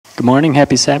Good morning,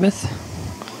 happy Sabbath.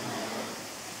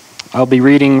 I'll be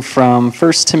reading from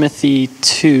 1 Timothy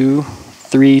 2,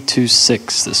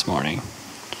 3-6 this morning.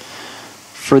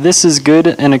 For this is good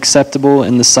and acceptable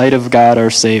in the sight of God our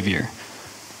Savior,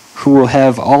 who will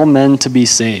have all men to be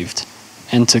saved,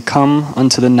 and to come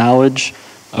unto the knowledge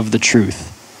of the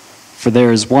truth. For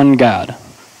there is one God,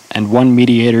 and one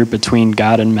mediator between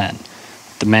God and men,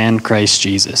 the man Christ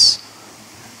Jesus,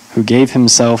 who gave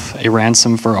himself a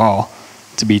ransom for all,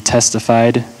 to be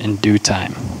testified in due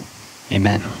time.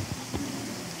 Amen.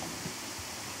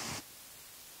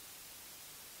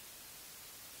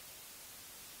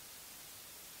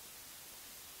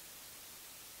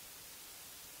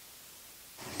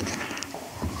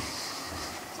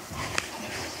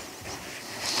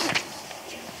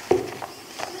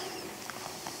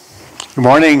 Good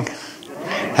morning.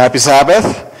 Happy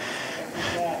Sabbath.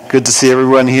 Good to see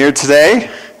everyone here today.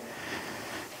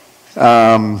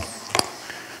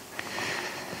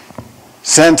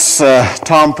 Since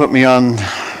Tom put me on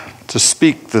to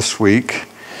speak this week,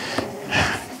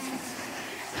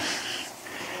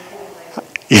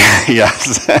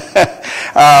 yes,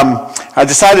 I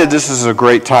decided this is a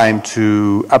great time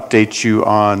to update you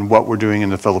on what we're doing in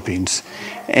the Philippines.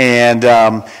 And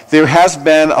there has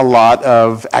been a lot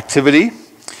of activity,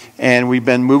 and we've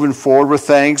been moving forward with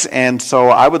things. And so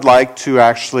I would like to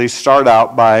actually start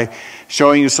out by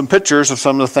showing you some pictures of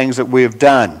some of the things that we have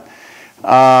done.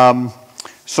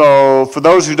 So for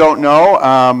those who don't know,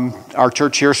 our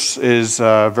church here is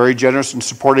very generous in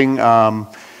supporting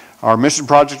our mission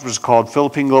project, which is called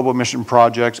Philippine Global Mission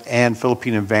Project and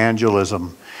Philippine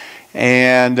Evangelism.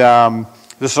 And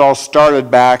this all started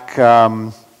back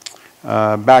in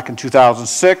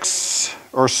 2006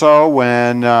 or so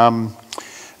when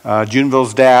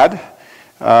Juneville's dad,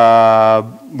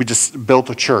 we just built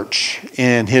a church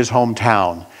in his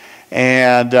hometown.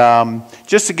 And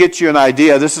just to get you an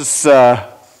idea, this is,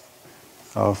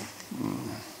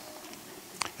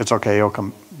 it's okay, it'll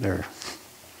come there.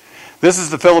 This is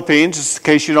the Philippines, just in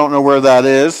case you don't know where that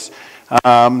is.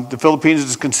 The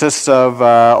Philippines consists of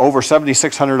over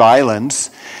 7,600 islands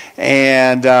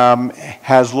and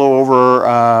has a little over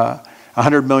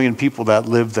 100 million people that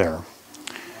live there.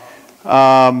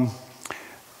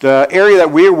 The area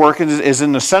that we're working is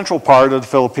in the central part of the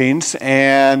Philippines,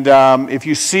 and if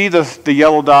you see the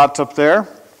yellow dots up there,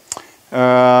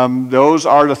 those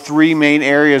are the three main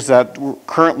areas that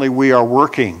currently we are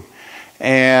working.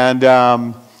 And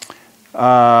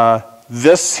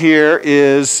this here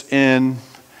is in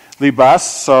Libas,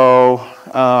 so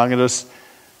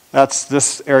that's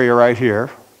this area right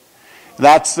here.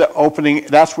 That's the opening,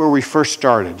 that's where we first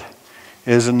started,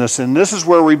 is in this. And this is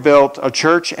where we built a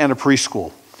church and a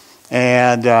preschool.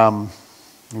 And,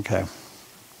 okay.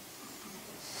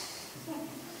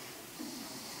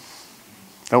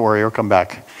 Don't worry, it'll come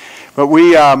back. But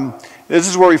this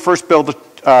is where we first built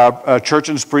a church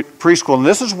and preschool. And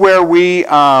this is where we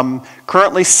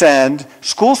currently send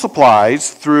school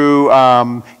supplies through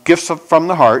Gifts from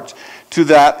the Heart to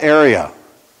that area.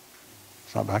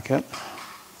 It's not back yet.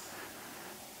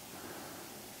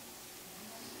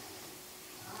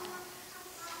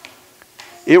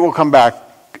 It will come back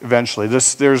eventually.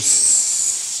 There's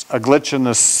a glitch in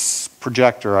this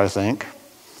projector, I think.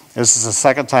 This is the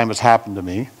second time it's happened to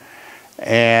me.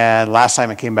 And last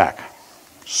time it came back.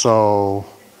 So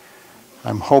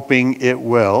I'm hoping it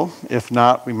will. If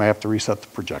not, we might have to reset the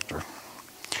projector.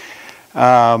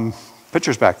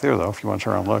 Picture's back there, though, if you want to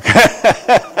turn around and look.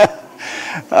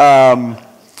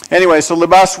 Anyway, so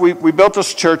Libas, we built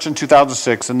this church in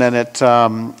 2006, and then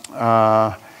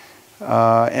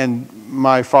and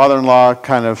my father-in-law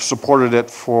kind of supported it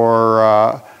for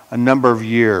a number of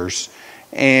years.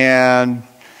 And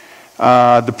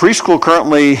the preschool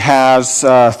currently has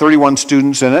 31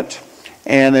 students in it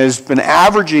and has been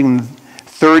averaging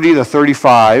 30 to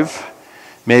 35,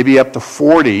 maybe up to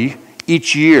 40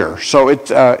 each year. So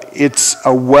it's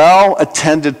a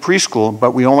well-attended preschool,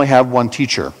 but we only have one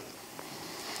teacher.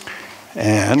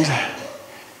 And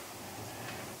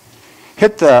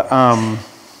hit the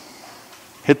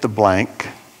blank.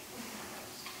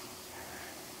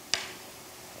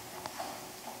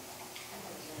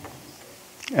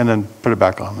 And then put it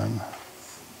back on then.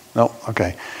 No,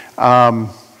 okay.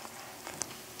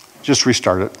 Just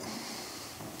restart it.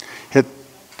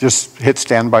 Just hit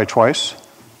standby twice.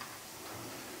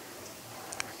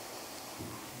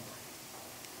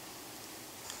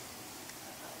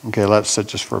 Okay, let's sit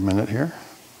just for a minute here.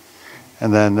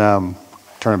 And then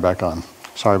turn it back on.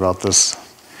 Sorry about this.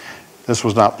 This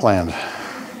was not planned.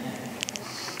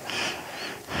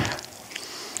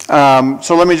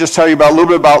 So let me just tell you a little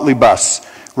bit about Libas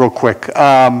real quick.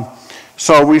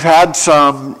 So we've had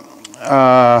some,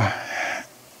 I've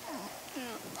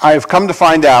come to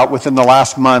find out within the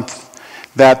last month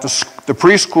that the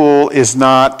preschool is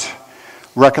not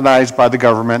recognized by the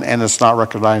government and it's not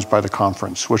recognized by the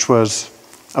conference, which was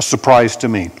a surprise to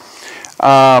me.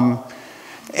 And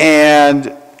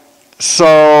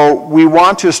so we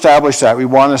want to establish that. We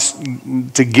want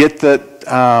to get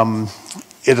that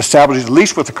it established at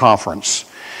least with the conference.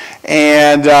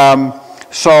 And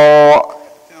so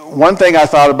one thing I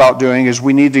thought about doing is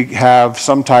we need to have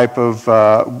some type of,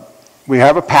 we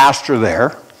have a pastor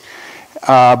there,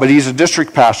 but he's a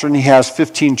district pastor and he has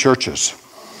 15 churches.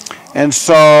 And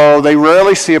so they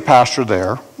rarely see a pastor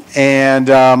there. And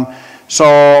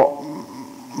so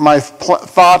my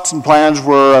thoughts and plans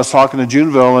were, I was talking to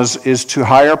Juneville, is to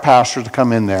hire a pastor to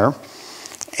come in there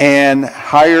and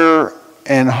hire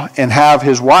and have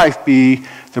his wife be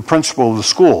the principal of the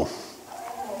school.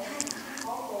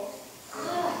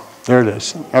 There it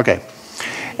is. Okay.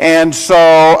 And so,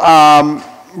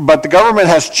 but the government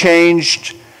has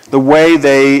changed the way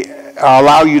they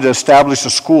allow you to establish a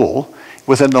school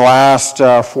within the last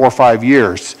 4 or 5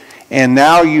 years. And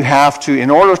now you have to,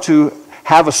 in order to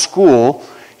have a school,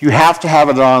 you have to have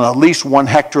it on at least 1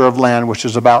 hectare of land, which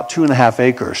is about 2.5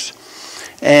 acres.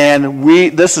 And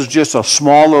this is just a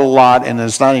small little lot, and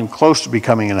it's not even close to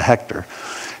becoming a hectare.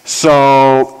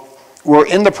 So we're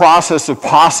in the process of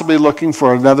possibly looking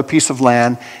for another piece of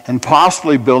land and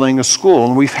possibly building a school.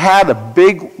 And we've had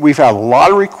a lot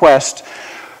of requests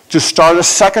to start a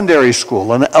secondary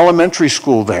school, an elementary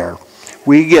school there.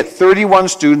 We get 31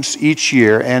 students each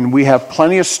year, and we have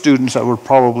plenty of students that would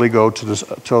probably go to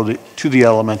the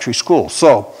elementary school.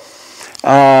 So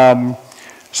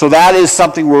that is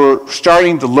something we're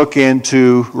starting to look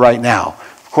into right now.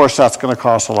 Of course, that's going to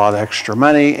cost a lot of extra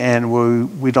money, and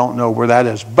we don't know where that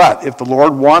is. But if the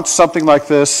Lord wants something like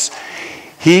this,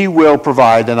 He will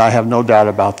provide, and I have no doubt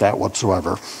about that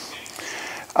whatsoever.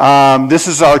 This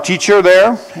is our teacher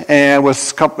there, and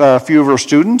with a few of her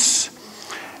students.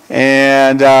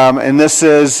 And this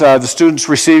is the students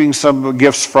receiving some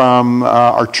gifts from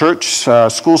our church,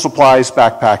 school supplies,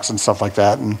 backpacks, and stuff like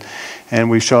that. And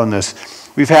we've shown this.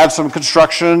 We've had some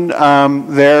construction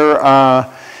there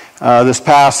this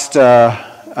past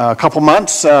couple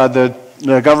months. The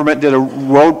government did a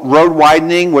road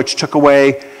widening, which took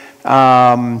away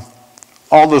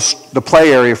all the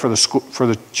play area for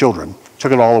the children.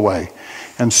 Took it all away.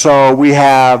 And so we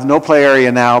have no play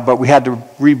area now, but we had to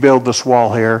rebuild this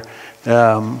wall here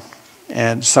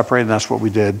and separate, and that's what we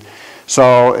did.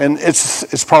 So, and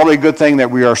it's probably a good thing that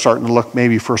we are starting to look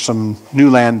maybe for some new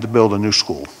land to build a new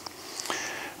school.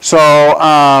 So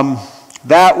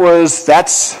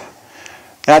that's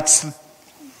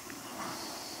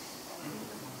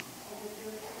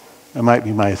it might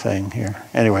be my thing here.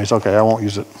 Anyways, okay, I won't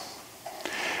use it.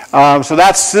 So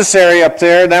that's this area up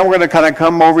there. Now we're going to kind of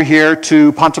come over here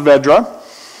to Pontevedra.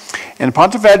 And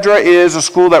Pontevedra is a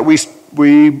school that we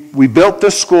built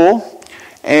this school,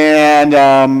 and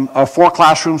a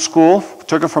 4-classroom school.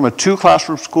 Took it from a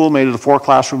 2-classroom school, made it a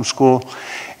 4-classroom school.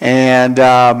 And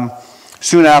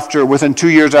soon after, within 2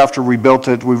 years after we built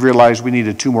it, we realized we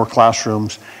needed 2 more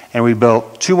classrooms. And we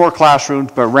built 2 more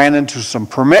classrooms, but ran into some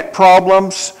permit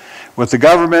problems with the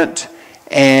government.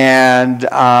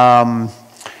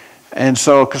 And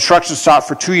so construction stopped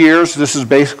for 2 years.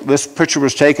 This picture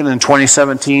was taken in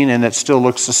 2017, and it still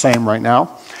looks the same right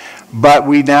now. But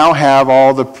we now have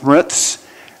all the permits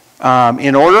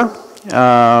in order,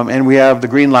 and we have the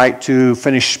green light to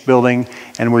finish building,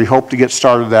 and we hope to get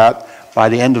started that by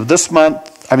the end of this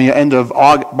month. By the end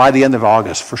of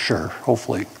August for sure,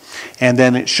 hopefully. And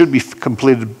then it should be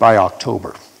completed by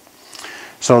October.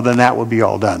 So then that will be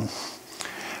all done.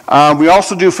 We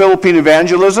also do Philippine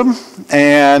evangelism,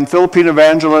 and Philippine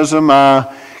evangelism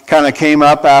kind of came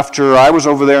up after I was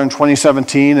over there in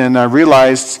 2017, and I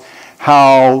realized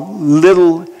how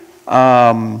little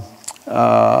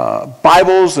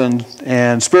Bibles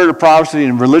and Spirit of Prophecy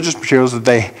and religious materials that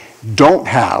they don't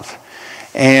have.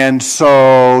 And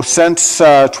so since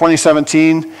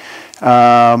 2017,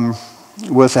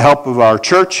 with the help of our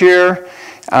church here,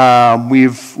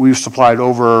 we've supplied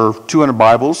over 200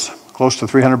 Bibles, close to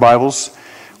 300 Bibles.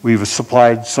 We've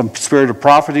supplied some Spirit of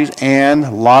Prophecies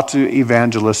and lots of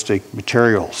evangelistic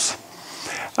materials.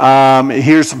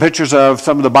 Here's some pictures of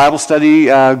some of the Bible study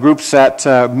groups that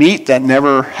meet that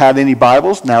never had any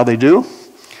Bibles. Now they do.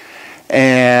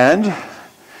 And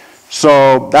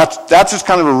so that's just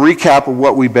kind of a recap of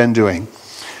what we've been doing.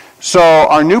 So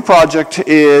our new project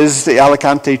is the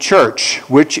Alicante Church,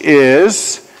 which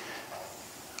is,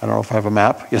 I don't know if I have a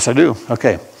map. Yes, I do.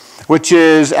 Okay. which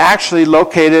is actually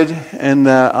located on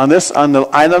the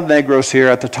Island of Negros here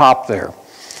at the top there.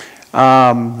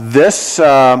 In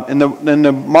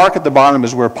the mark at the bottom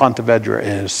is where Pontevedra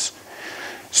is.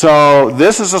 So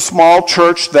this is a small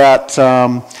church that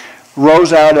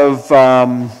rose out of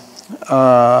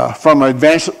from an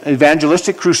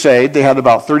evangelistic crusade. They had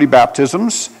about 30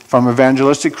 baptisms from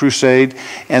evangelistic crusade,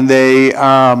 and they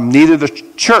needed a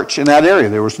church in that area.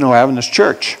 There was no Adventist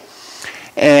church.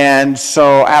 And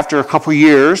so after a couple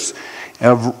years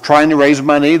of trying to raise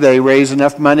money, they raised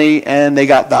enough money, and they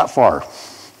got that far.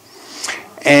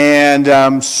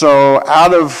 And so I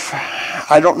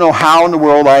don't know how in the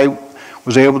world I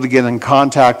was able to get in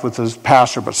contact with his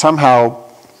pastor, but somehow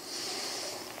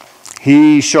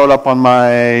he showed up on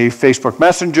my Facebook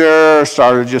Messenger,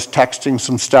 started just texting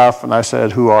some stuff, and I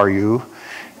said, "Who are you?"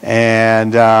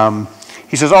 And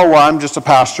he says, "Oh, well, I'm just a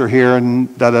pastor here,"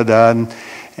 and da-da-da.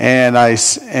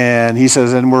 And he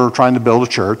says, "And we're trying to build a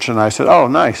church." And I said, "Oh,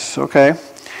 nice, okay."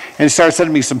 And he started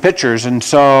sending me some pictures. And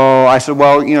so I said,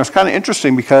 "Well, it's kind of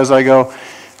interesting because," I go,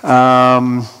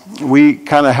 "we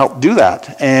kind of helped do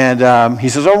that." And he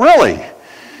says, "Oh, really?"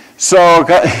 So,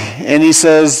 and he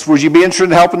says, "Would you be interested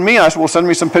in helping me?" And I said, "Well, send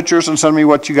me some pictures and send me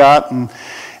what you got."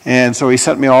 And so he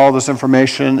sent me all this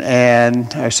information,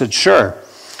 and I said, "Sure."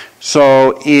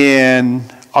 So in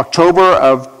October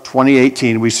of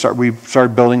 2018, we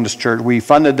started building this church. We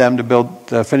funded them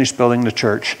to finish building the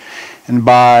church. And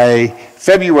by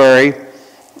February,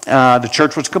 the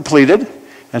church was completed.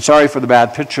 And sorry for the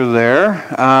bad picture there.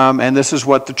 And this is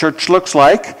what the church looks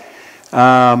like.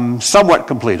 Somewhat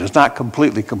completed. It's not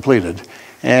completely completed.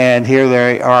 And here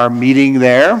they are meeting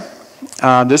there.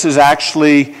 This is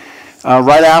actually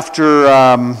right after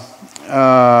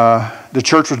the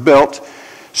church was built.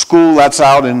 School lets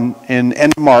out in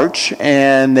end of March,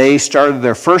 and they started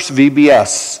their first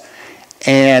VBS.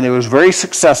 And it was very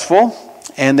successful.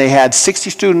 And they had 60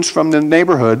 students from the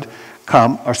neighborhood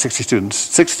come, or 60 students,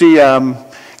 60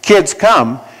 kids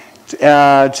come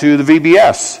to the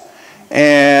VBS.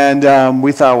 And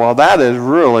we thought, well, that is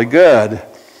really good.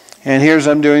 And here's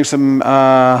them doing some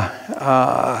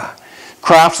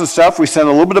crafts and stuff. We sent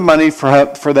a little bit of money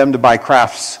for them to buy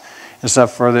crafts and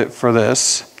stuff for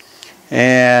this.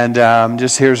 And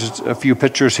just here's a few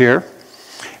pictures here.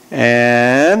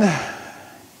 And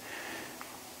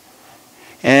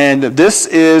this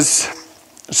is,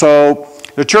 so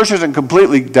the church isn't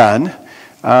completely done.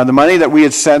 The money that we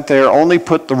had sent there only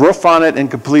put the roof on it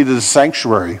and completed the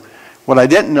sanctuary. What I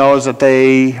didn't know is that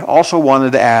they also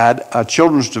wanted to add a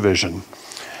children's division.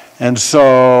 And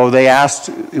so they asked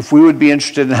if we would be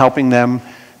interested in helping them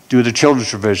do the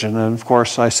children's division. And of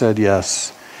course I said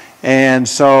yes. And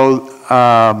so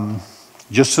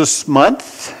just this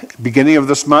month, beginning of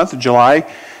this month, July,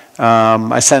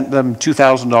 I sent them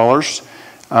 $2,000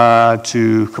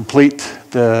 to complete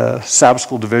the Sabbath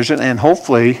School division and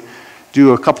hopefully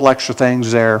do a couple extra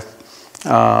things there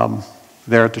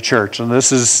at the church. And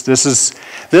this is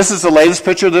the latest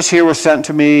picture. This here was sent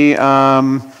to me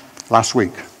last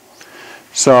week.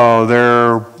 So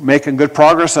they're making good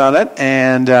progress on it,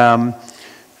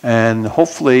 and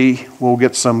hopefully we'll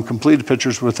get some completed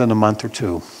pictures within a month or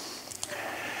two.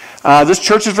 This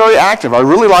church is very active. I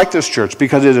really like this church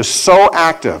because it is so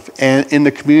active in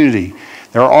the community.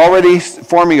 They're already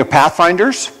forming a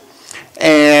Pathfinders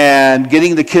and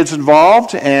getting the kids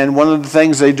involved. And one of the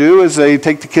things they do is they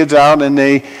take the kids out and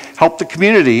they help the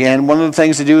community. And one of the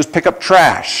things they do is pick up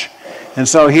trash. And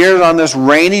so here on this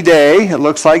rainy day, it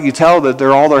looks like you tell that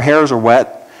all their hairs are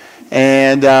wet.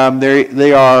 And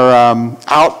they are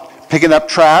out picking up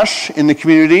trash in the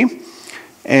community.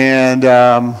 And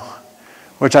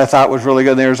which I thought was really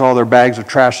good. There's all their bags of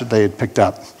trash that they had picked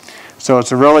up. So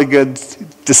it's a really good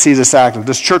to see this active.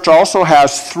 This church also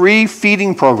has 3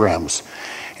 feeding programs.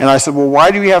 And I said, well,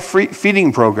 why do we have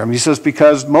feeding programs? He says,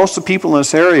 because most of the people in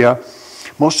this area,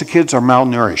 most of the kids are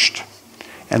malnourished.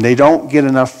 And they don't get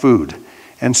enough food.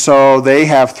 And so they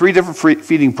have 3 different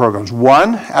feeding programs.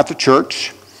 1 at the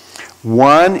church,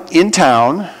 1 in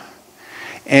town,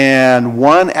 and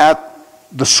 1 at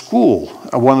the school,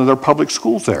 one of their public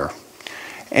schools there.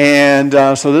 And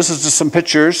so this is just some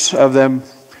pictures of them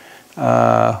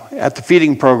at the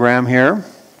feeding program here.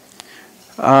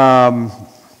 And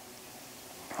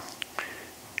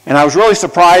I was really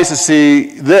surprised to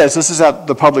see this. This is at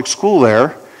the public school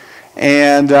there.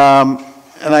 And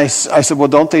I said, well,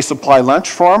 don't they supply lunch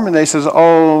for them? And they says,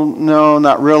 oh, no,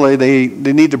 not really. They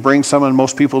need to bring some, and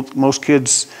most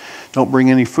kids don't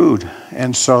bring any food.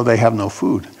 And so they have no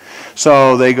food.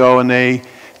 So they go and they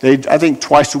I think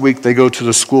twice a week they go to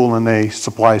the school and they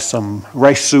supply some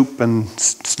rice soup and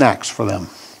snacks for them.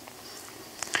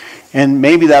 And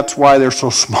maybe that's why they're so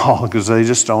small, because they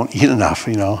just don't eat enough,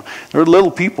 you know. They're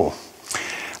little people.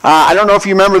 I don't know if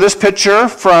you remember this picture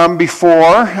from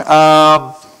before.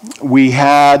 We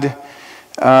had,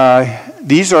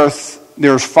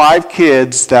 there's 5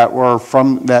 kids that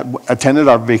attended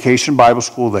our vacation Bible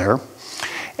school there,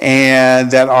 and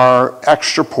that are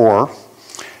extra poor,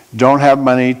 don't have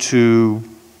money to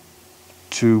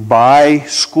buy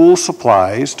school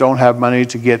supplies, don't have money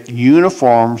to get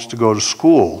uniforms to go to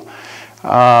school.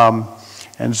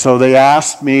 And so they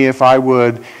asked me if I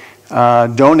would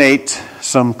donate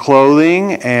some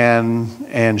clothing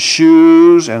and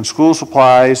shoes and school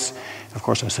supplies. Of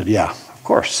course, I said, yeah, of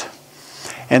course.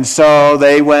 And so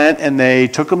they went and they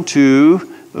took them to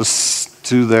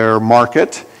their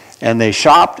market, and they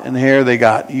shopped, and here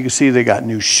you can see they got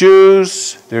new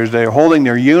shoes. They're holding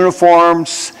their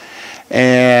uniforms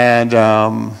and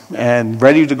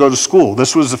ready to go to school.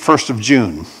 This was the 1st of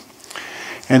June.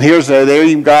 And they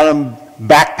even got them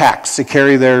backpacks to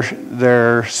carry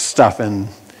their stuff in.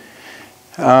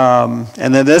 And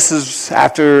then this is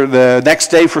after the next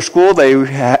day for school. They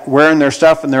wearing their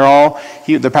stuff, and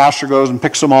the pastor goes and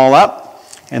picks them all up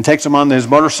and takes them on his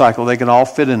motorcycle. They can all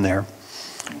fit in there,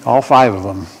 all 5 of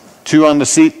them. 2 on the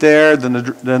seat there, then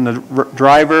the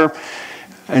driver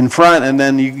in front, and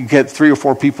then you can get 3 or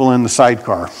 4 people in the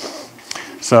sidecar.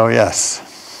 So yes.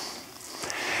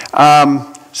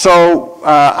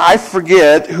 I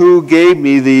forget who gave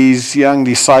me these young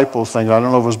disciples things. I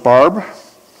don't know if it was Barb.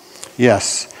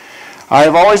 Yes.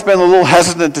 I've always been a little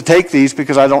hesitant to take these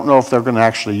because I don't know if they're going to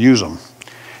actually use them.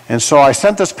 And so I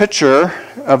sent this picture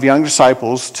of young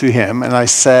disciples to him, and I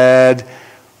said,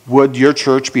 would your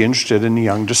church be interested in the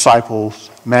Young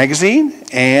Disciples magazine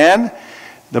and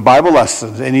the Bible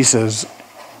lessons? And he says,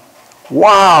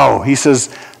 wow. He says,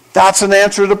 that's an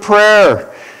answer to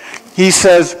prayer. He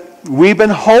says, we've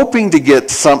been hoping to get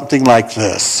something like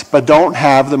this, but don't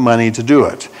have the money to do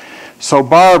it. So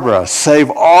Barbara, save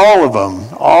all of them,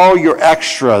 all your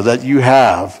extra that you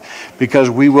have, because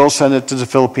we will send it to the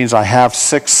Philippines. I have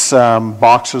 6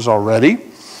 boxes already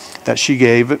that she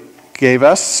gave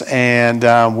us, and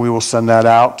we will send that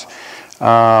out.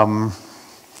 I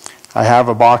have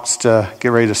a box to get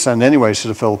ready to send anyways to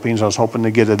the Philippines. I was hoping to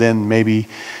get it in maybe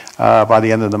by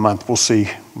the end of the month. We'll see.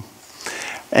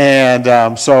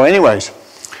 And so if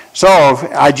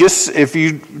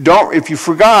you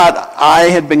forgot, I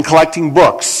had been collecting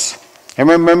books. I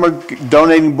remember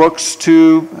donating books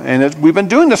we've been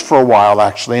doing this for a while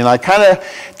actually, and I kind of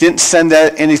didn't send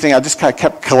out anything. I just kind of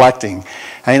kept collecting.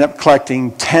 I ended up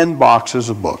collecting 10 boxes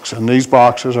of books, and these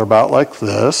boxes are about like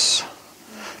this,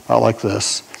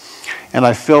 and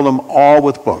I filled them all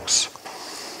with books.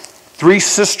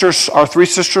 Our Three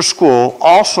Sisters School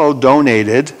also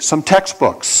donated some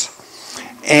textbooks.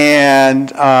 And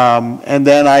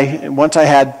then once I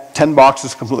had 10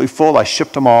 boxes completely full, I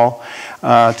shipped them all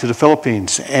to the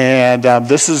Philippines. And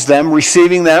this is them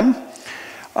receiving them.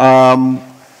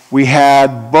 We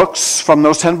had books from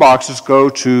those 10 boxes go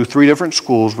to 3 different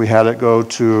schools. We had it go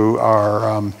to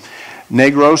our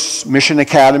Negros Mission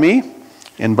Academy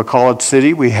in Bacolod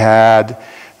City. We had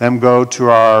them go to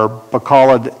our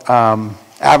Bacolod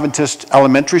Adventist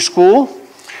Elementary School.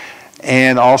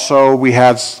 And also we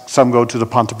had some go to the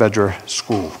Pontevedra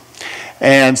School.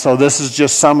 And so this is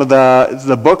just some of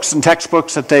the books and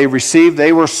textbooks that they received.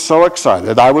 They were so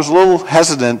excited. I was a little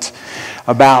hesitant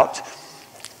about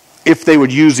if they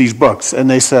would use these books. And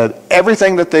they said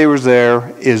everything that they was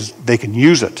there is they can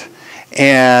use it.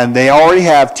 And they already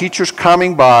have teachers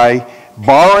coming by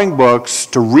borrowing books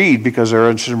to read because they're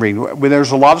interested in reading.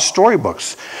 There's a lot of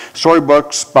storybooks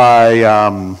by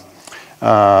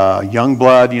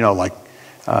Youngblood, like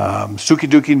Suki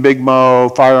Duki and Big Mo,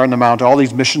 Fire on the Mountain, all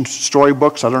these mission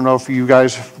storybooks. I don't know if you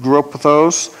guys grew up with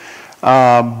those,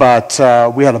 but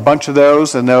we had a bunch of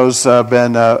those, and those have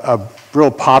been a real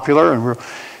popular and real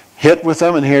hit with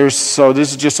them. And this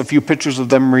is just a few pictures of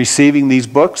them receiving these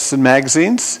books and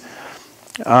magazines.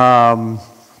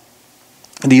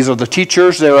 These are the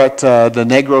teachers. They're at the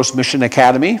Negros Mission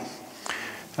Academy,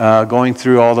 going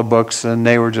through all the books, and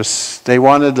they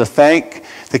wanted to thank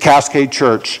the Cascade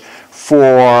Church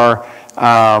for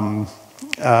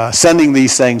sending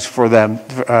these things to them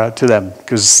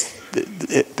because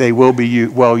they will be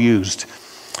well used.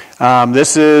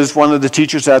 This is one of the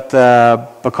teachers at the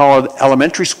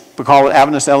Bacolod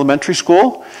Adventist Elementary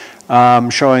School,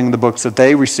 showing the books that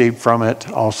they received from it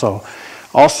also.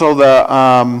 Also,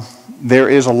 there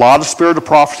is a lot of Spirit of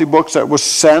Prophecy books that was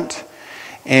sent,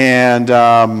 and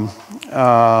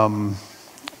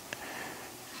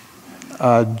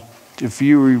if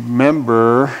you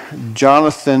remember,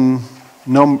 Jonathan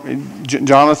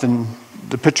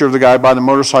the picture of the guy by the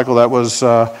motorcycle that was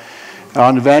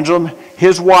on evangelism.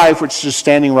 His wife, which is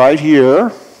standing right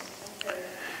here,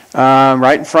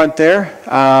 right in front there,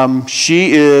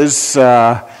 she's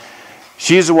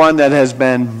the one that has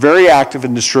been very active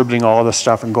in distributing all this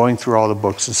stuff and going through all the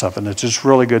books and stuff. And it's just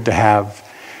really good to have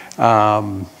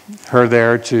her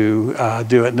there to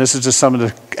do it. And this is just some of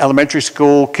the elementary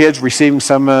school kids receiving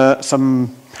some. I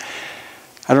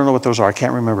don't know what those are. I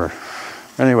can't remember.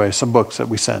 Anyway, some books that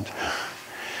we sent.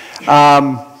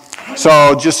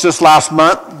 So just this last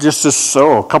month,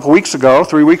 a couple weeks ago,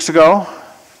 3 weeks ago,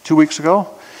 2 weeks ago,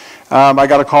 I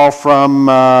got a call from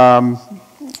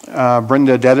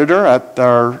Brenda Deditor at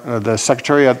the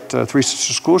secretary at Three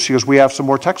Sisters School. She goes, "We have some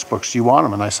more textbooks. Do you want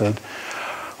them?" And I said,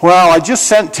 "Well, I just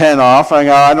sent 10 off." I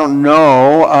go, "I don't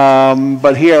know,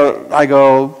 but here," I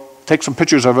go, "take some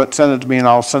pictures of it, send it to me, and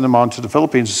I'll send them on to the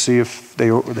Philippines to see if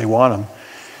they want them."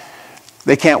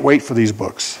 They can't wait for these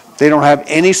books. They don't have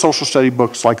any social study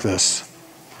books like this.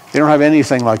 They don't have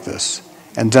anything like this.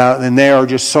 And they are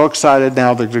just so excited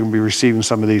now that they're going to be receiving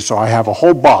some of these. So I have a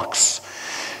whole box.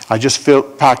 I just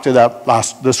packed it up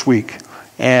this week,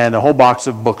 and a whole box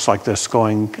of books like this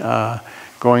going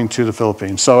to the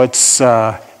Philippines. So it's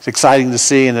exciting to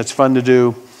see, and it's fun to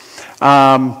do.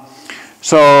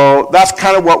 So that's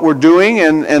kind of what we're doing,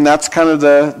 and that's kind of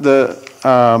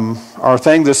our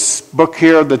thing. This book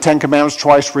here, the Ten Commandments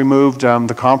Twice Removed,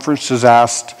 the conference has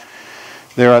asked.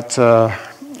 They're at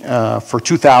for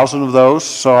 2,000 of those.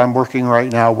 So I'm working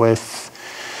right now with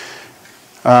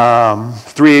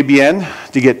 3ABN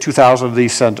to get 2,000 of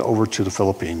these sent over to the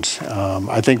Philippines.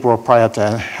 I think we'll probably have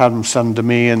to have them sent to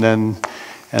me, and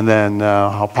then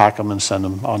I'll pack them and send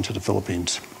them on to the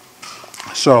Philippines.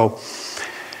 So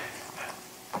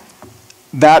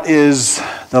that is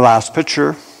the last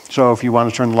picture. So if you want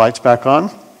to turn the lights back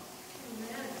on.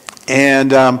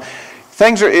 And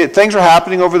things are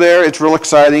happening over there. It's real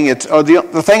exciting.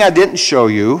 The thing I didn't show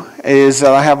you is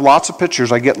that I have lots of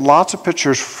pictures. I get lots of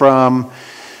pictures from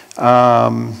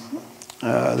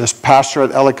this pastor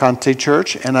at Alicante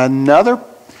Church and another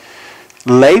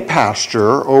lay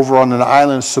pastor over on an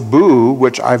island, Cebu,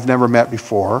 which I've never met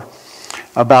before,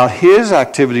 about his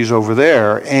activities over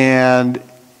there. And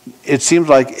it seems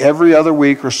like every other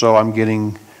week or so I'm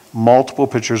getting multiple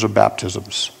pictures of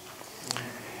baptisms.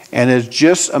 And it's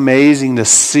just amazing to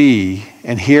see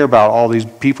and hear about all these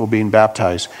people being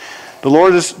baptized. The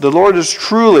Lord is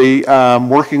truly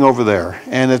working over there,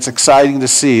 and it's exciting to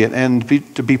see it and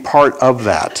to be part of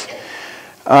that.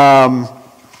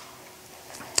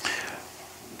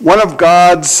 One of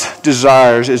God's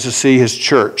desires is to see His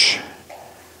church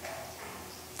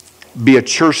be a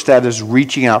church that is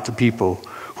reaching out to people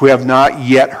who have not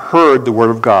yet heard the Word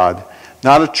of God.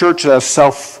 Not a church that is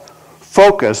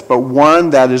self-focused, but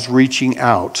one that is reaching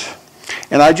out.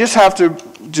 And I just have to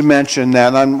mention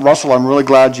that, and Russell, I'm really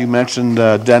glad you mentioned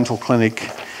the dental clinic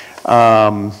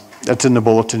that's in the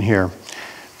bulletin here.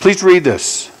 Please read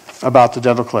this about the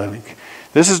dental clinic.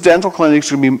 This is dental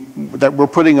clinics that we're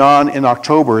putting on in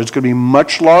October. It's going to be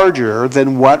much larger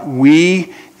than what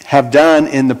we have done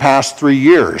in the past 3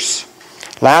 years.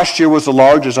 Last year was the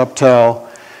largest until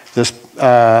this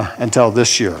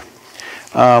year.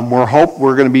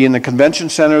 We're going to be in the convention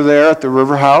center there at the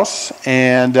River House,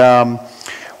 and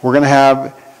we're going to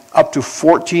have up to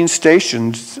 14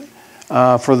 stations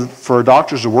for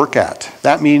doctors to work at.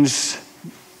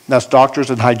 That's doctors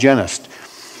and hygienists.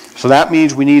 So that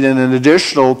means we need an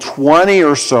additional 20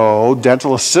 or so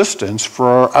dental assistants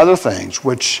for other things,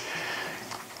 which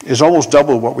is almost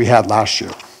double what we had last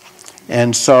year.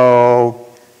 And so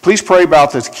please pray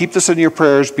about this. Keep this in your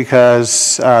prayers,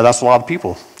 because that's a lot of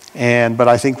people. But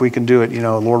I think we can do it,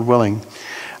 Lord willing.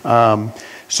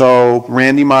 So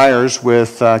Randy Myers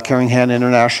with Caring Hand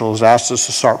International has asked us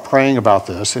to start praying about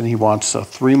this, and he wants a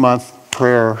 3-month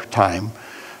prayer time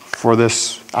for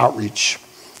this outreach.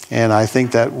 And I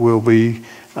think that we'll be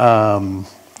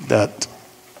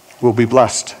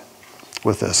blessed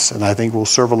with this, and I think we'll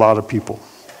serve a lot of people.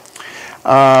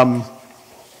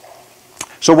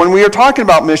 So when we are talking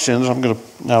about missions, I'm going to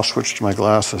now switch to my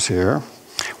glasses here.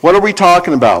 What are we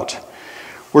talking about?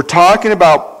 We're talking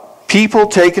about people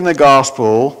taking the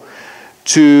gospel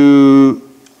to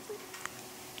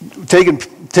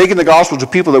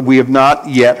people that we have not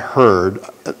yet heard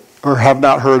or have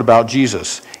not heard about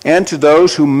Jesus, and to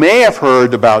those who may have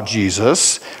heard about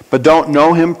Jesus but don't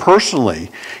know Him personally.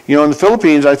 In the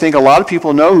Philippines, I think a lot of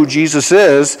people know who Jesus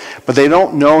is, but they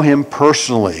don't know Him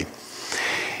personally.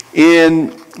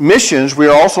 In missions, we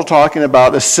are also talking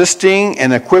about assisting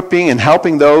and equipping and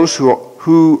helping those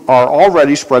who are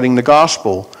already spreading the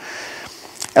gospel.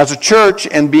 As a church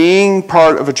and being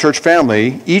part of a church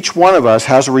family, each one of us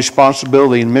has a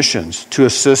responsibility in missions to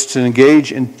assist and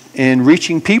engage in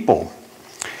reaching people.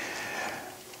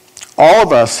 All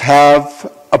of us have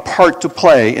a part to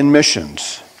play in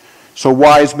missions. So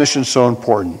why is mission so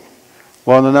important?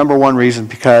 Well, the number one reason,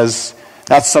 because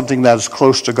that's something that is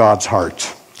close to God's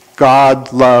heart.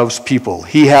 God loves people.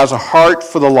 He has a heart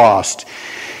for the lost.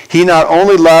 He not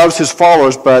only loves his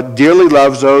followers, but dearly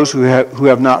loves those who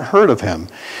have not heard of him,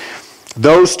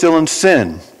 those still in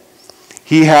sin.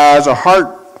 He has a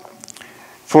heart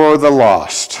for the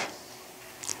lost.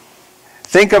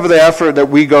 Think of the effort that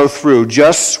we go through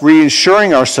just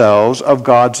reassuring ourselves of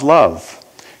God's love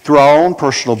through our own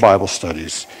personal Bible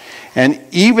studies. And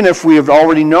even if we have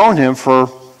already known him for,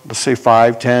 let's say,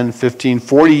 5, 10, 15,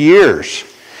 40 years,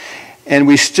 and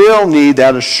we still need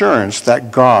that assurance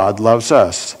that God loves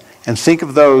us. And think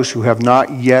of those who have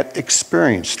not yet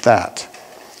experienced that.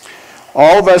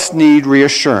 All of us need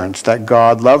reassurance that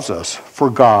God loves us,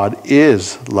 for God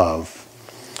is love.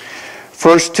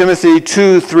 1 Timothy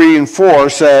 2, 3, and 4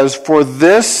 says, "For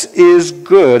this is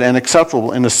good and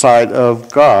acceptable in the sight of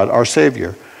God, our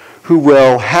Savior, who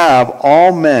will have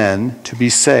all men to be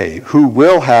saved,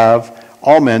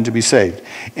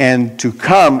 and to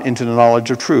come into the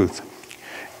knowledge of truth."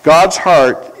 God's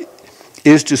heart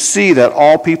is to see that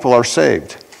all people are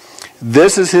saved.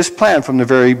 This is his plan from the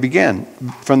very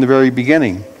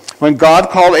beginning. When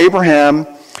God called Abraham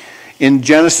in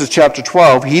Genesis chapter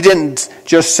 12, he didn't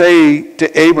just say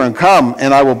to Abraham, "Come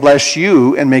and I will bless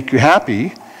you and make you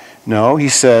happy." No, he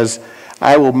says,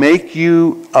 "I will make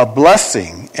you a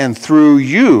blessing, and through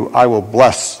you I will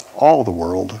bless all the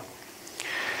world."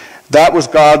 That was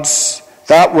God's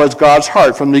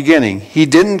heart from the beginning. He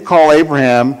didn't call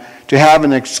Abraham to have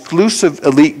an exclusive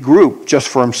elite group just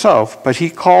for himself, but he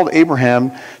called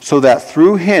Abraham so that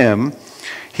through him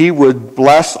he would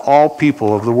bless all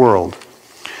people of the world.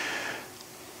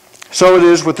 So it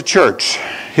is with the church,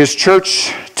 his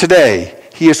church today.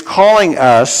 He is calling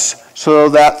us so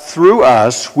that through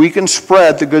us we can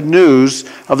spread the good news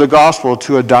of the gospel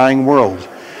to a dying world,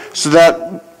 so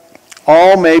that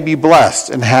all may be blessed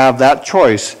and have that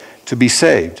choice to be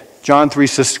saved. John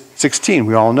 3:16,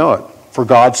 we all know it. "For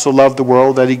God so loved the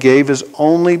world that he gave his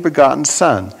only begotten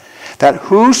Son, that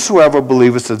whosoever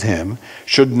believeth in him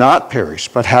should not perish,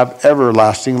 but have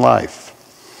everlasting life."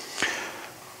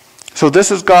 So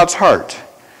this is God's heart,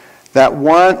 that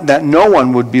no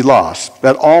one would be lost,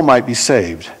 that all might be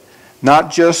saved,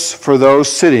 not just for those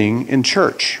sitting in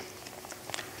church.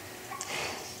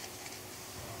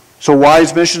 So why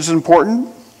is missions important?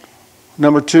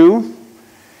 Number 2,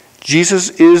 Jesus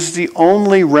is the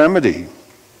only remedy.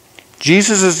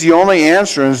 Jesus is the only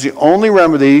answer and is the only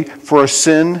remedy for a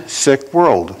sin-sick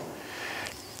world.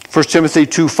 1 Timothy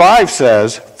 2:5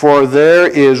 says, "For there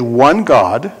is one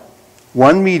God,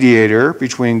 one mediator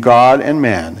between God and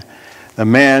man, the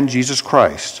man Jesus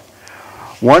Christ."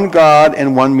 One God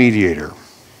and one mediator.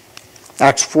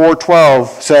 Acts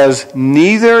 4:12 says,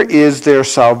 "Neither is there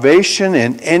salvation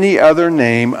in any other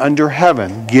name under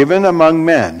heaven given among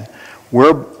men,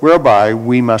 whereby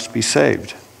we must be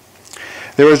saved."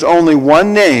 There is only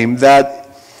one name,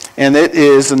 and it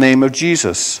is the name of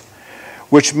Jesus,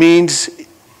 which means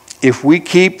if we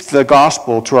keep the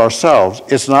gospel to ourselves,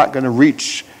 it's not going to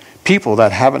reach people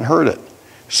that haven't heard it.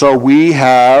 So we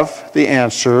have the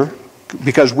answer,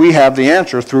 because we have the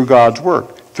answer through God's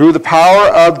work. Through the power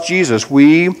of Jesus,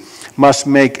 we must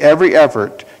make every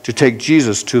effort to take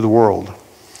Jesus to the world.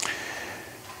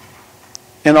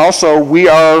 And also, we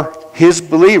are his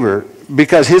believer,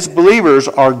 because his believers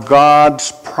are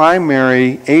God's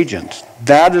primary agents.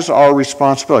 That is our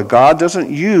responsibility. God doesn't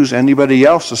use anybody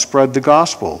else to spread the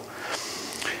gospel.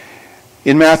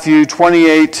 In Matthew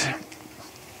 28,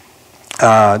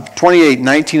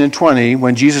 19 and 20,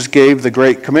 when Jesus gave the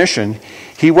Great Commission,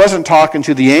 he wasn't talking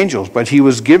to the angels, but he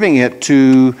was giving it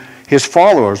to his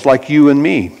followers like you and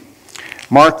me.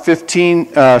 Mark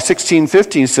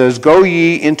 16:15 says, "Go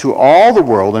ye into all the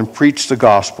world and preach the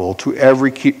gospel to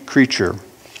every creature."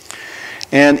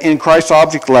 And in Christ's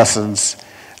Object Lessons,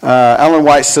 Ellen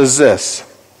White says this: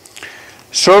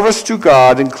 "Service to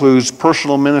God includes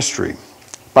personal ministry.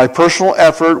 By personal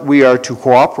effort, we are to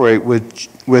cooperate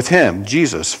with him,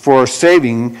 Jesus, for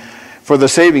the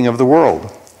saving of the world.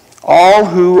 All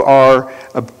who are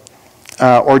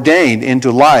ordained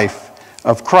into life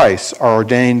of Christ are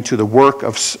ordained to the work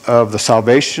of the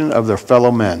salvation of their fellow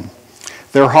men.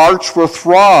 Their hearts will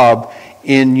throb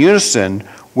in unison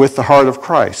with the heart of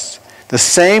Christ, the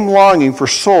same longing for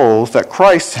souls that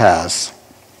Christ has.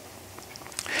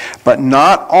 But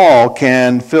not all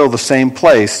can fill the same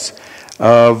place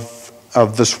of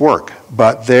of this work,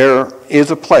 but there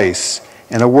is a place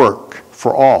and a work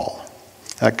for all.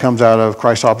 That comes out of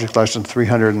Christ Object Lesson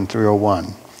 300 and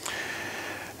 301.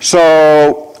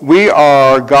 So we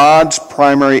are God's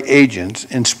primary agents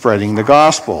in spreading the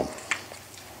gospel.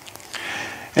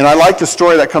 And I like the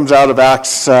story that comes out of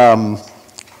Acts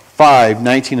 5,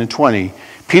 19 and 20.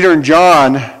 Peter and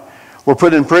John were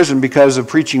put in prison because of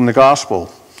preaching the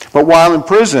gospel. But while in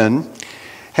prison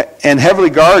and heavily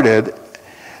guarded,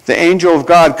 the angel of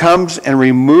God comes and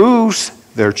removes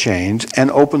their chains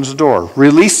and opens the door,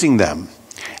 releasing them,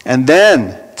 and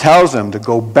then tells them to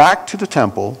go back to the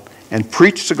temple and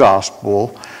preach the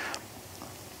gospel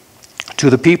to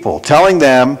the people, telling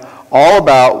them all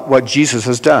about what Jesus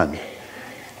has done.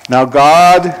 Now,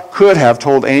 God could have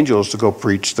told angels to go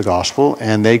preach the gospel,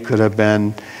 and they could have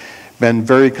been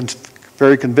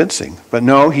very convincing. But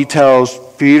no, he tells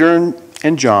Peter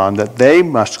and John that they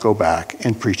must go back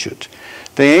and preach it.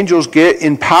 The angels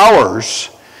empowers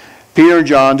Peter and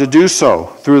John to do so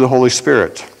through the Holy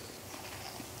Spirit.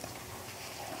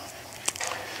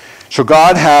 So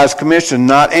God has commissioned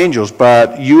not angels,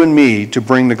 but you and me to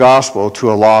bring the gospel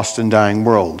to a lost and dying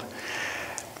world.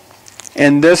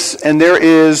 And there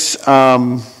is,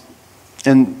 and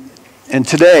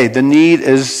today the need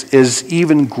is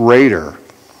even greater.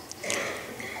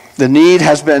 The need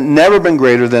has never been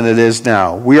greater than it is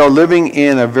now. We are living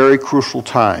in a very crucial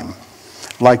time,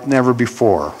 like never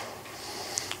before.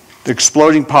 The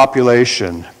exploding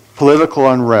population, political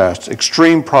unrest,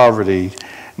 extreme poverty,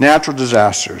 natural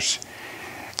disasters.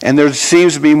 And there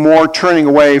seems to be more turning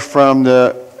away from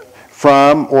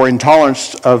or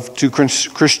intolerance to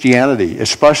Christianity,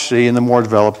 especially in the more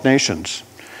developed nations.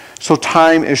 So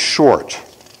time is short.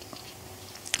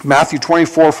 Matthew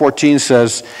 24:14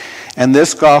 says, "And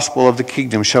this gospel of the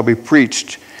kingdom shall be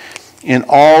preached in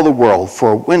all the world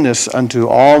for a witness unto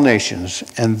all nations,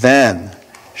 and then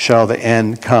shall the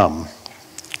end come."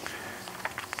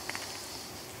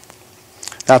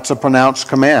 That's a pronounced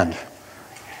command.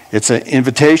 It's an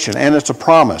invitation, and it's a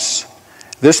promise.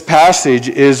 This passage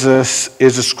is a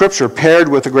scripture paired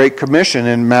with the Great Commission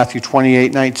in Matthew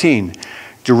 28:19,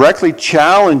 directly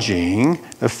challenging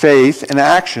the faith and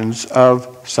actions of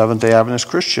Seventh-day Adventist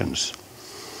Christians.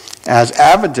 As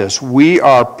Adventists,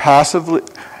 are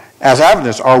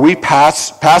we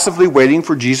passively waiting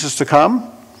for Jesus to come?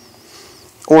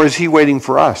 Or is he waiting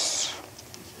for us?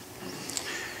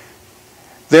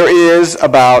 There is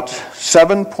about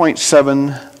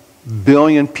 7.7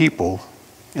 billion people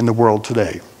in the world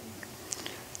today.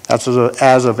 That's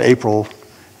as of April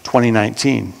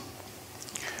 2019.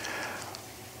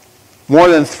 More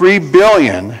than 3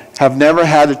 billion have never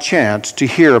had a chance to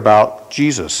hear about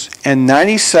Jesus, and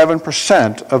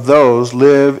 97% of those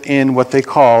live in what they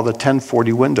call the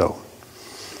 1040 window.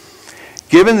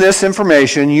 Given this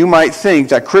information, you might think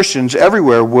that Christians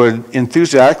everywhere would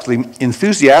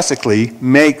enthusiastically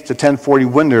make the 1040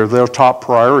 window their top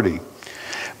priority.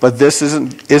 But this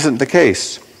isn't the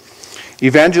case.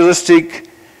 Evangelistic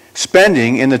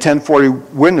spending in the 1040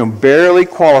 window barely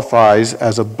qualifies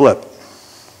as a blip.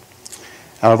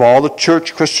 Out of all the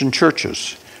Christian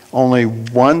churches, only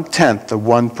 1/10 of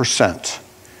 1%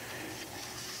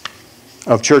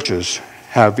 of churches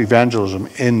have evangelism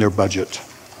in their budget.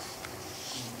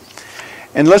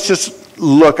 And let's just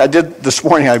look. I did this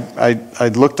morning, I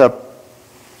looked up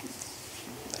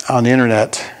on the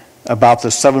internet about the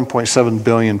 7.7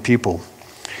 billion people.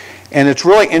 And it's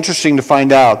really interesting to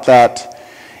find out that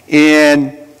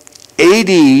in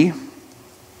AD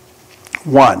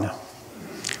 1,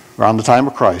 around the time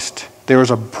of Christ, there was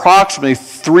approximately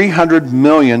 300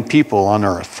 million people on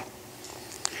earth.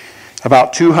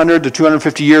 About 200 to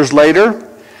 250 years later,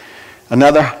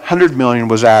 another 100 million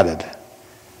was added.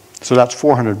 So that's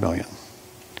 400 million.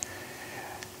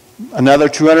 Another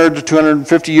 200 to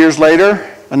 250 years later,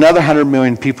 another 100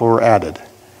 million people were added.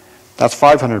 That's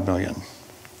 500 million.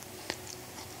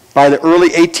 By the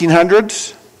early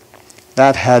 1800s,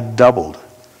 that had doubled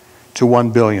to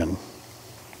 1 billion.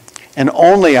 And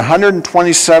only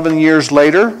 127 years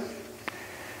later,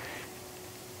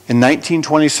 in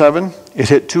 1927, it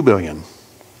hit 2 billion.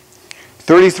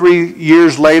 33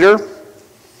 years later,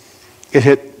 it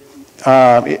hit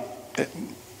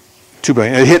 2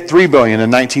 billion. It hit 3 billion in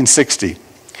 1960.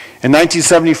 In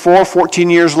 1974, 14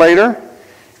 years later,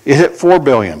 it hit 4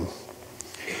 billion.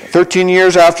 13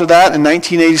 years after that, in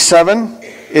 1987,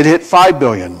 it hit 5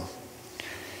 billion.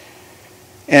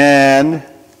 And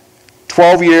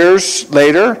 12 years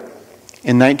later,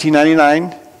 in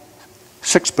 1999,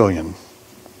 6 billion.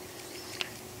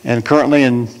 And currently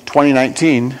in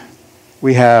 2019,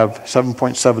 we have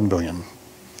 7.7 billion.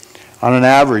 On an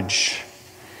average,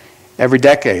 every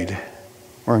decade,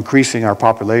 We're increasing our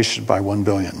population by 1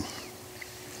 billion.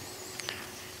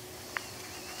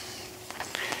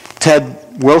 Ted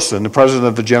Wilson, the president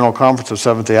of the General Conference of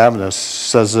Seventh-day Adventists,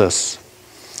 says this: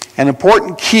 an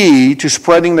important key to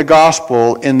spreading the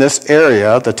gospel in this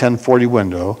area, the 1040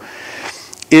 window,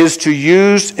 is to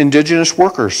use indigenous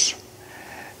workers.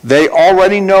 They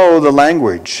already know the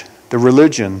language, the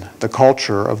religion, the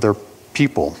culture of their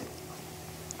people.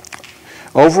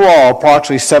 Overall,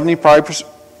 approximately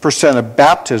 75% of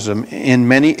baptism in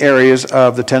many areas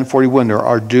of the 1040 window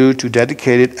are due to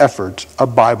dedicated efforts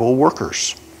of Bible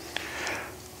workers.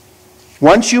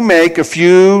 Once you make a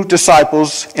few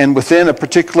disciples and within a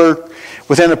particular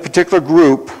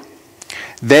group,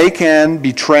 they can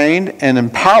be trained and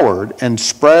empowered and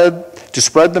spread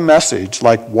the message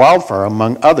like wildfire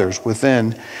among others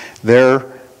within their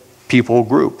people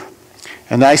group.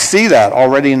 And I see that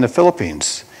already in the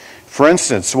Philippines. For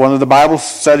instance, one of the Bible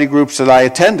study groups that I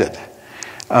attended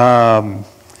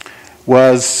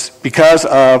was because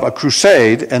of a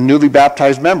crusade and newly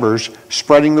baptized members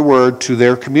spreading the word to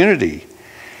their community.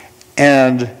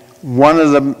 And one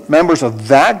of the members of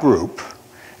that group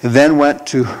then went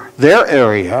to their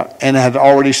area and had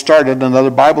already started another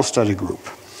Bible study group.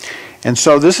 And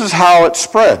so this is how it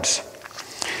spreads.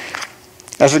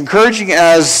 As encouraging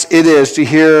as it is to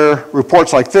hear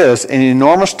reports like this, an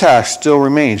enormous task still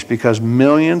remains because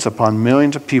millions upon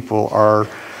millions of people are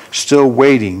still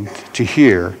waiting to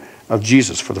hear of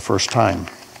Jesus for the first time.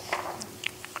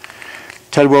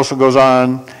 Ted Wilson goes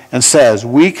on and says,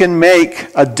 we can make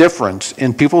a difference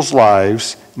in people's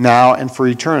lives now and for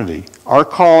eternity. Our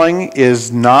calling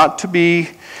is not to be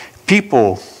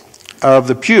people of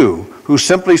the pew who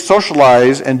simply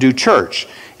socialize and do church.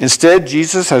 Instead,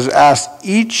 Jesus has asked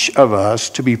each of us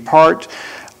to be part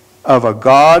of a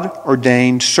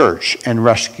God-ordained search and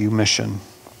rescue mission.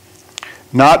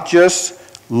 Not just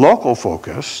local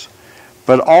focus,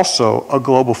 but also a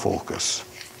global focus.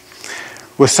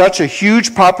 With such a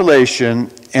huge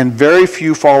population and very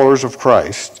few followers of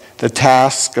Christ, the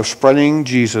task of spreading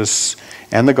Jesus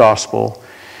and the gospel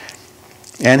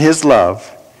and his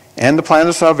love and the plan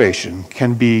of salvation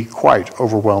can be quite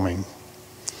overwhelming.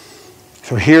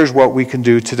 So here's what we can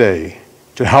do today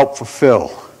to help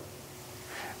fulfill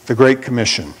the Great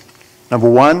Commission. Number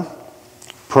one,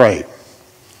 pray.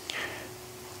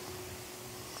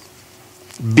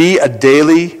 Be a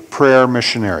daily prayer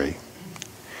missionary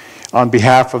on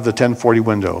behalf of the 1040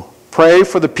 window. Pray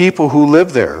for the people who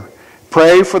live there.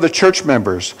 Pray for the church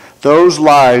members, those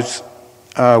lives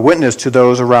witness to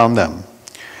those around them.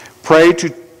 Pray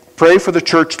for the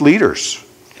church leaders.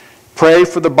 Pray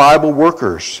for the Bible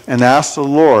workers and ask the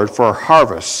Lord for a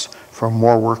harvest for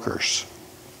more workers.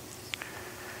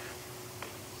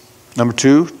 Number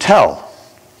two, tell.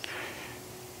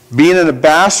 Be an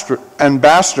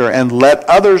ambassador and let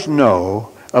others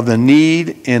know of the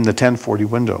need in the 1040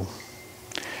 window.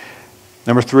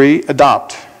 Number three,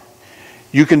 adopt.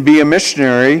 You can be a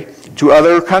missionary to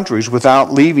other countries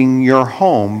without leaving your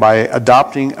home by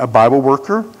adopting a Bible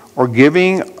worker or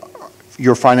giving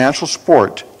your financial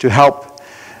support to help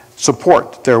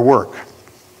support their work.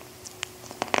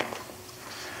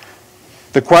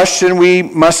 The question we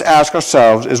must ask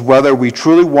ourselves is whether we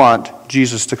truly want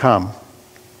Jesus to come.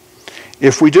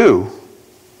 If we do,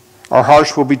 our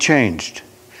hearts will be changed.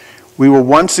 We will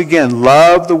once again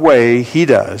love the way he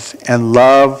does and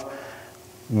love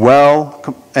well,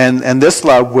 and this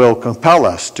love will compel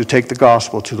us to take the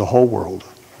gospel to the whole world,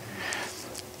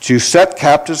 to set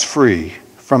captives free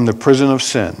from the prison of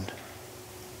sin.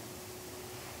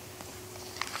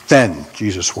 Then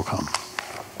Jesus will come.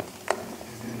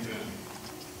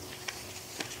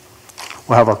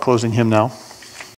 We'll have our closing hymn now.